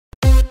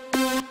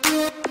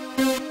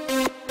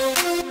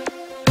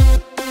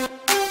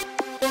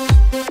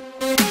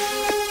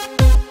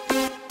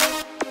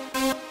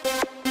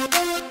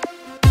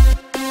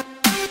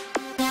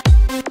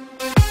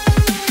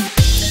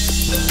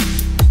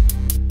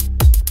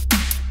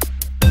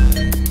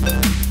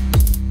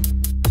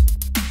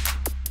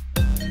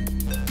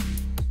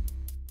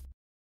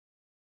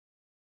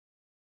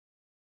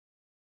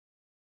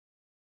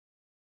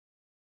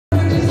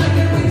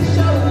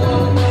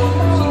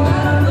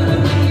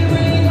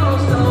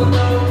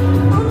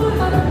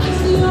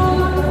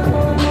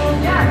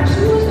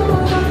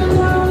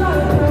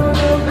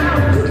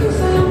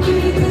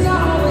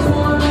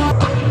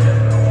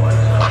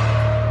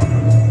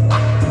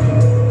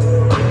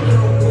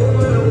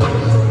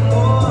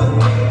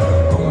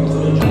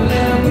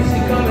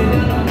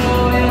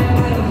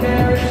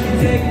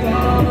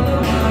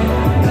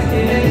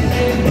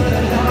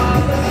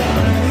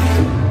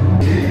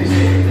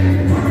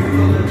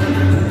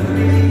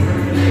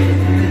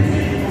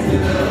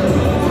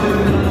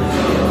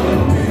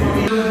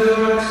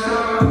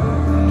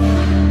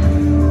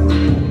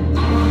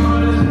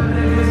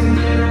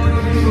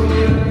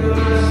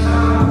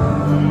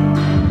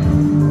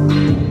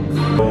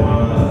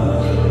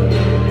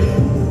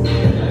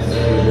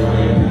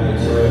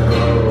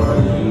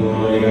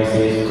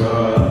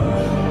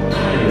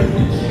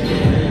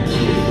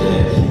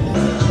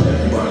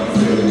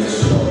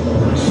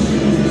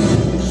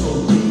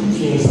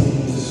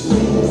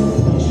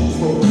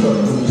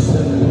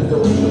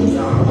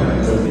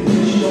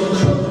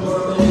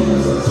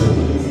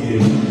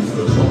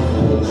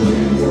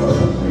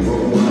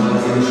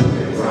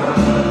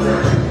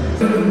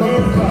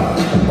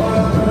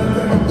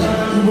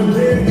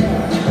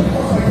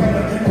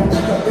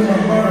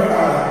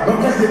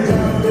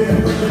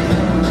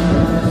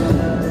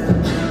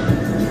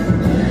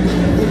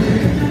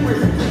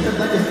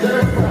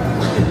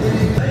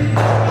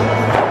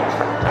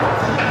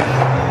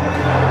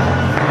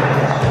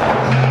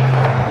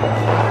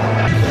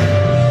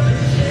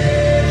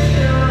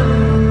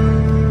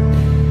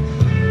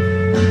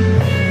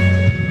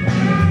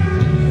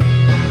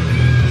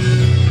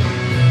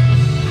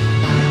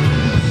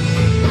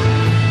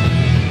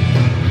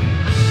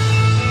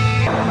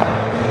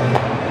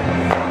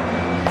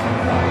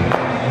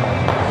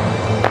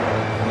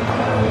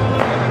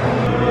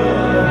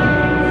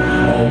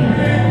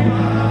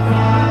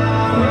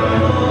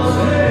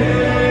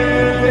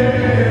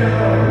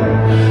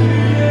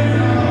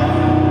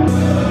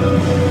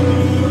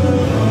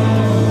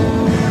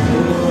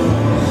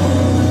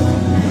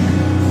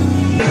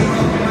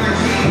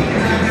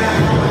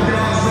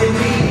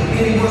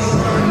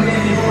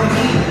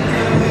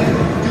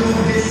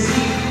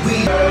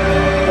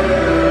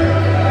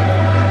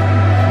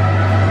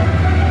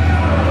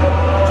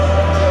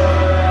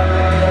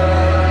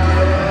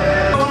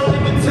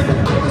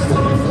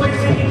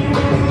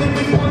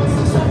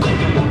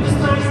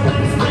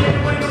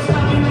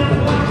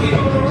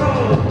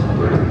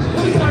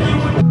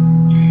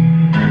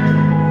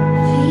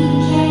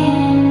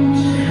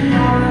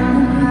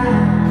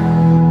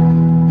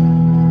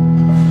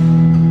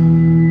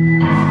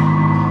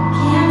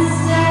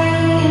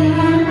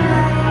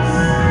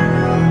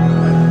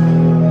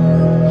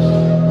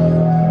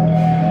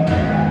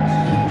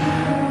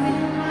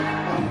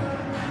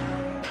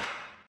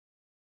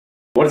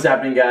What's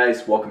happening,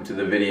 guys? Welcome to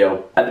the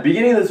video. At the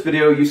beginning of this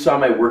video, you saw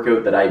my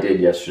workout that I did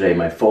yesterday,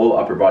 my full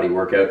upper body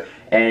workout,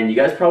 and you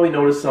guys probably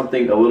noticed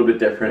something a little bit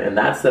different, and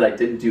that's that I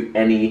didn't do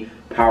any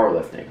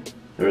powerlifting.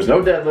 There was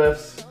no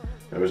deadlifts,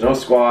 there was no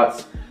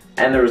squats,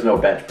 and there was no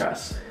bench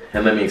press.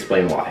 And let me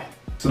explain why.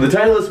 So the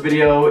title of this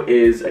video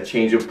is a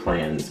change of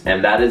plans,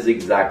 and that is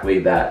exactly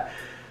that.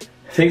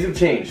 Things have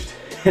changed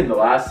in the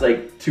last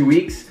 2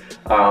 weeks.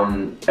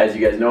 As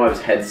you guys know, I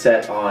was head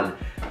set on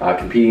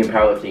competing in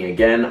powerlifting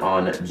again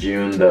on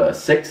June the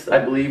 6th,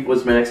 I believe,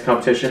 was my next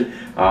competition.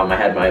 I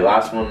had my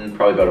last one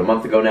probably about a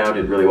month ago now,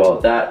 did really well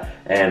at that,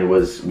 and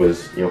was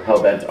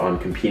hell-bent on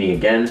competing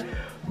again.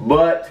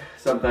 But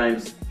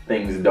sometimes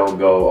things don't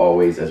go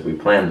always as we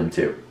plan them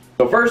to.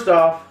 So first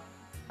off,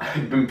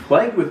 I've been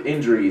plagued with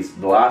injuries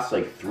the last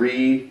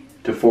 3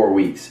 to 4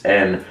 weeks,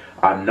 and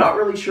I'm not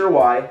really sure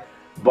why,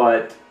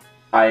 but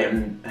I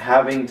am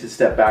having to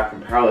step back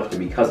from powerlifting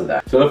because of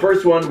that. So the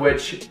first one,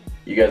 which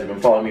you guys have been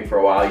following me for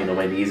a while, you know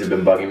my knees have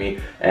been bugging me,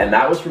 and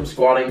that was from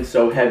squatting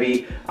so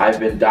heavy. I've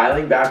been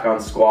dialing back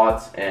on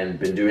squats and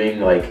been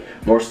doing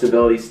more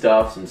stability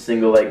stuff, some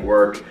single leg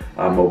work,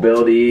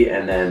 mobility,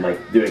 and then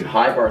doing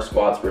high bar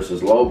squats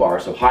versus low bar.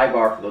 So high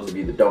bar, for those of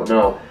you that don't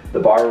know, the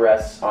bar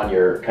rests on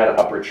your kind of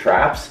upper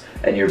traps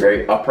and you're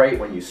very upright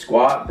when you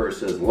squat,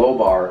 versus low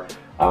bar,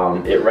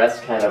 it rests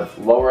kind of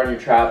lower on your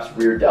traps,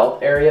 rear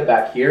delt area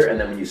back here, and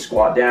then when you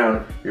squat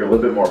down, you're a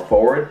little bit more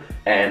forward.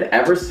 And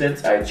ever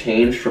since I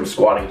changed from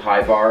squatting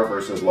high bar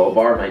versus low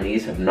bar, my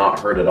knees have not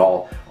hurt at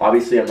all.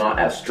 Obviously, I'm not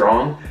as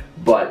strong,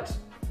 but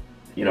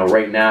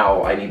right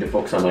now I need to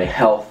focus on my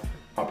health,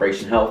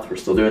 Operation Health. We're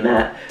still doing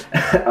that,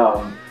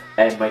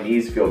 and my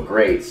knees feel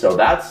great. So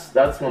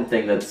that's one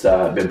thing that's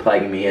been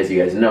plaguing me, as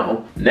you guys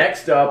know.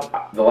 Next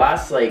up, the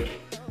last 2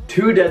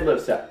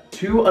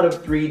 out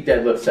of 3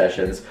 deadlift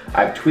sessions,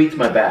 I've tweaked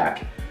my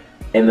back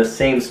in the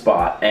same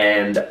spot,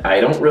 and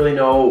I don't really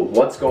know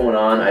what's going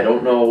on. I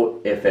don't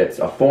know if it's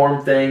a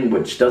form thing,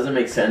 which doesn't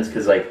make sense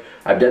because I've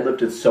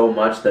deadlifted so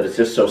much that it's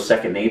just so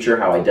second nature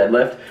how I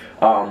deadlift.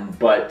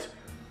 But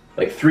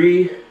it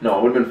would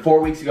have been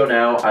 4 weeks ago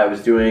now, I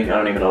was doing, I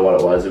don't even know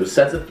what it was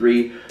sets of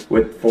 3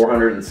 with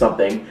 400 and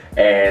something,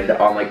 and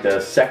on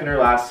the second or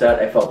last set,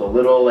 I felt a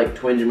little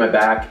twinge in my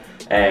back,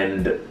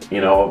 and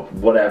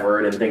whatever,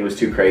 I didn't think it was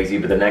too crazy,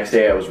 but the next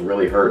day I was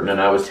really hurting and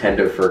I was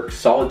tender for a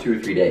solid 2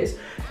 or 3 days.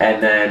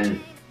 And then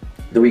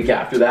the week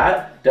after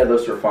that,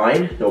 deadlifts were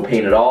fine, no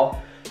pain at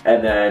all.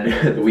 And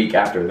then the week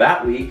after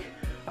that week,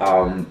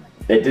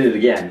 it did it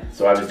again.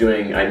 So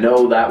I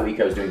know that week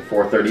I was doing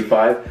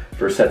 435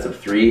 for sets of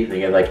 3. I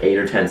think I had 8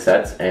 or 10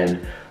 sets, and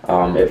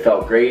it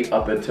felt great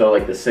up until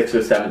the 6th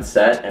or 7th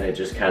set, and it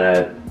just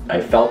I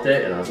felt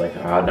it, and I was like,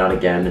 not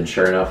again. And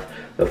sure enough,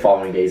 the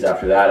following days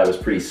after that, I was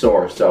pretty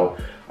sore. So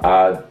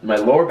my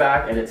lower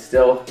back, and it's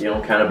still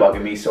kind of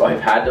bugging me, so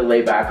I've had to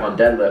lay back on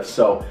deadlifts.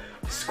 So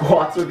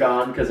squats are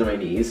gone because of my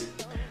knees,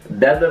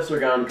 deadlifts are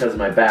gone because of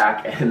my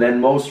back, and then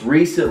most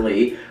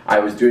recently I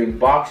was doing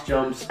box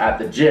jumps at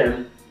the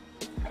gym,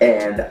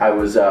 and I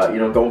was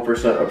going for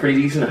a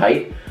pretty decent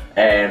height,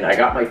 and I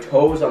got my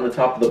toes on the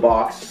top of the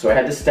box, so I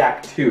had to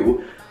stack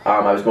 2.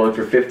 I was going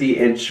for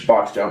 50-inch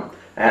box jump.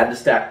 I had to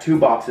stack 2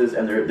 boxes,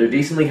 and they're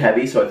decently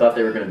heavy, so I thought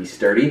they were going to be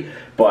sturdy,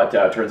 but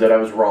turns out I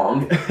was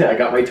wrong. I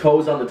got my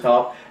toes on the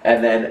top,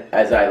 and then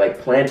as I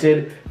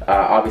planted,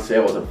 obviously I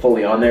wasn't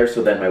fully on there,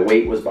 so then my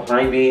weight was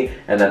behind me,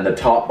 and then the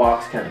top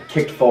box kind of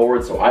kicked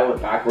forward, so I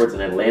went backwards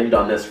and I landed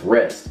on this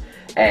wrist,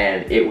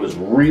 and it was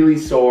really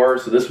sore.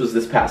 So this was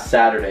this past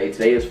Saturday.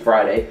 Today is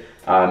Friday,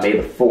 May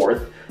the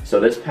 4th. So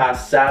this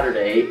past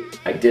Saturday,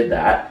 I did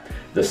that.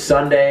 The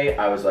Sunday,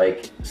 I was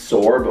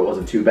sore, but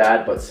wasn't too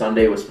bad. But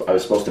Sunday I was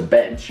supposed to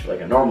bench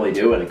like I normally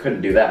do, and I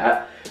couldn't do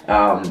that.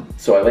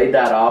 So I laid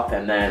that off,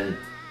 and then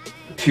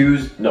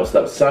so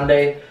that was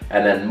Sunday,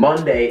 and then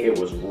Monday it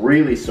was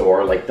really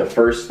sore. The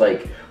first 4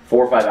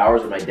 or 5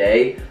 hours of my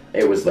day,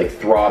 it was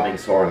throbbing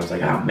sore, and I was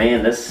like, oh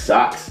man, this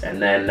sucks. And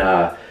then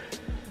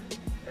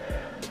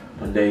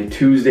Monday,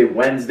 Tuesday,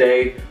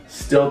 Wednesday,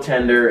 still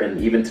tender, and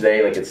even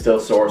today, it's still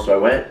sore. So I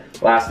went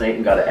last night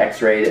and got it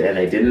x-rayed, and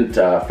I didn't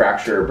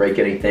fracture or break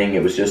anything.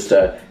 It was just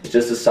a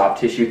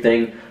soft tissue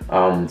thing.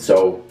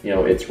 So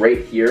it's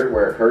right here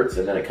where it hurts,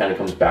 and then it kind of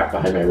comes back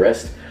behind my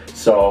wrist.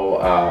 So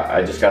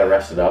I just got to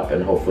rest it up,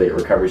 and hopefully it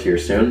recovers here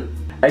soon.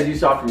 As you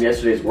saw from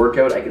yesterday's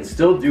workout, I can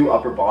still do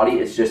upper body.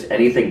 It's just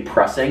anything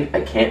pressing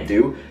I can't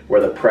do where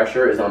the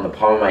pressure is on the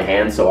palm of my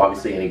hand. So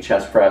obviously any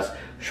chest press,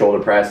 shoulder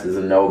press is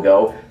a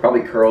no-go.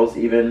 Probably curls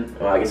even.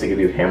 Well, I guess I could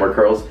do hammer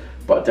curls,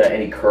 but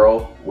any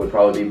curl would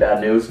probably be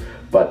bad news.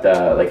 But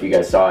like you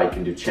guys saw, I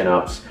can do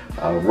chin-ups,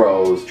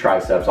 rows,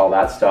 triceps, all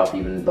that stuff,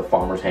 even the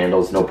farmer's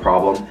handles, no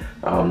problem.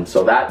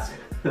 So that's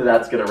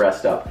gonna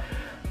rest up.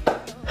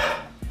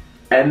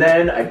 And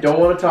then I don't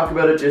want to talk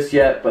about it just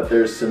yet, but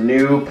there's some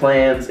new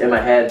plans in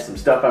my head, some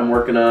stuff I'm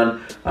working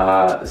on,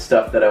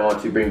 stuff that I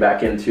want to bring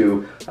back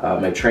into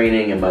my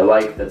training and my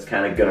life that's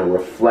kind of going to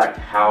reflect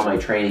how my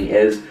training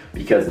is,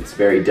 because it's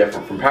very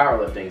different from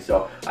powerlifting.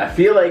 So I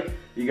feel like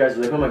you guys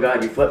are like, oh my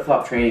god, you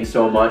flip-flop training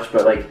so much,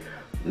 but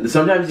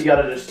sometimes you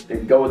gotta just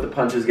go with the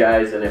punches,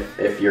 guys, and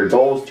if your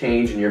goals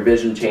change and your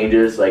vision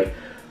changes, like,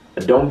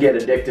 don't get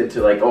addicted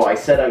to like, oh, I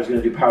said I was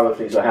going to do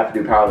powerlifting, so I have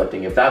to do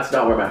powerlifting. If that's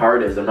not where my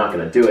heart is, I'm not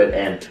going to do it,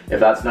 and if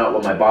that's not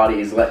what my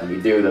body is letting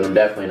me do, then I'm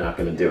definitely not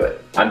going to do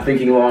it. I'm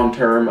thinking long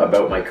term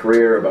about my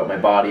career, about my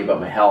body, about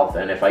my health,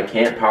 and if I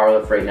can't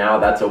powerlift right now,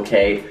 that's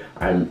okay.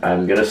 I'm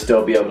going to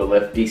still be able to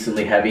lift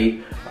decently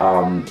heavy,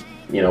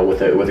 you know,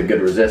 with a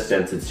good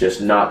resistance. It's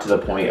just not to the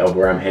point of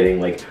where I'm hitting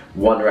like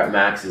 1 rep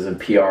maxes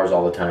and PRs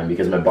all the time,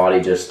 because my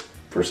body just,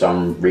 for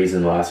some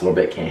reason, the last little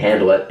bit can't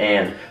handle it,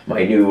 and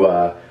my new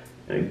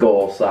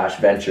goal /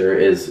 venture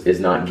is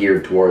not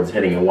geared towards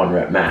hitting a 1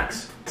 rep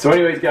max. So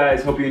anyways,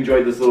 guys, hope you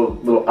enjoyed this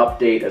little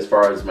update as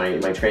far as my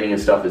training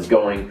and stuff is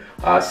going.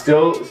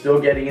 Still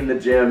getting in the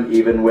gym,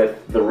 even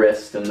with the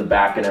wrist and the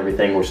back and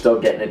everything. We're still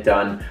getting it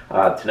done.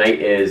 Tonight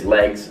is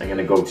legs. I'm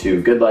gonna go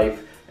to Good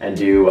Life and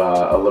do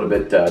a little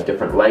bit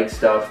different leg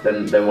stuff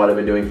than what I've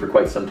been doing for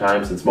quite some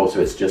time, since most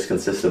of it's just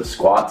consists of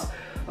squats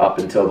up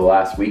until the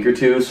last week or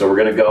two. So we're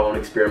gonna go and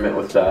experiment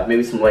with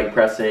maybe some leg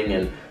pressing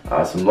and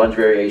some lunge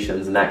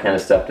variations and that kind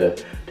of stuff to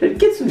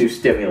get some new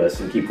stimulus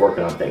and keep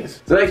working on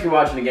things. So thanks for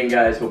watching again,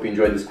 guys. Hope you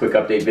enjoyed this quick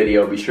update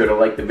video. Be sure to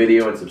like the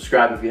video and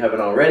subscribe if you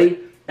haven't already,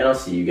 and I'll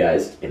see you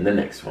guys in the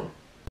next one.